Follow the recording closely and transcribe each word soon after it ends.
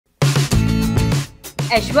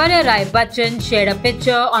Aishwarya Rai Bachchan shared a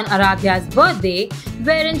picture on Aaradhya's birthday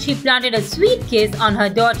wherein she planted a sweet kiss on her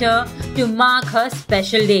daughter to mark her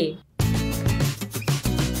special day.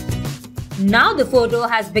 Now the photo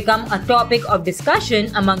has become a topic of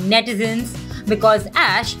discussion among netizens because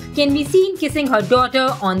Ash can be seen kissing her daughter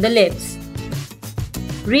on the lips.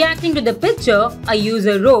 Reacting to the picture, a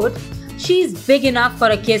user wrote, "She's big enough for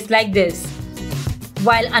a kiss like this."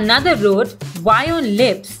 While another wrote, "Why on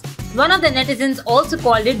lips?" One of the netizens also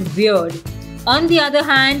called it weird. On the other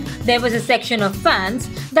hand, there was a section of fans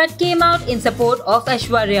that came out in support of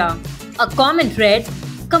Aishwarya. A comment read,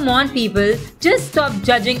 "Come on people, just stop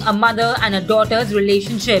judging a mother and a daughter's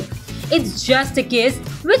relationship. It's just a kiss,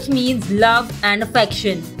 which means love and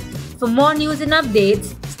affection." For more news and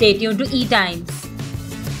updates, stay tuned to ETimes.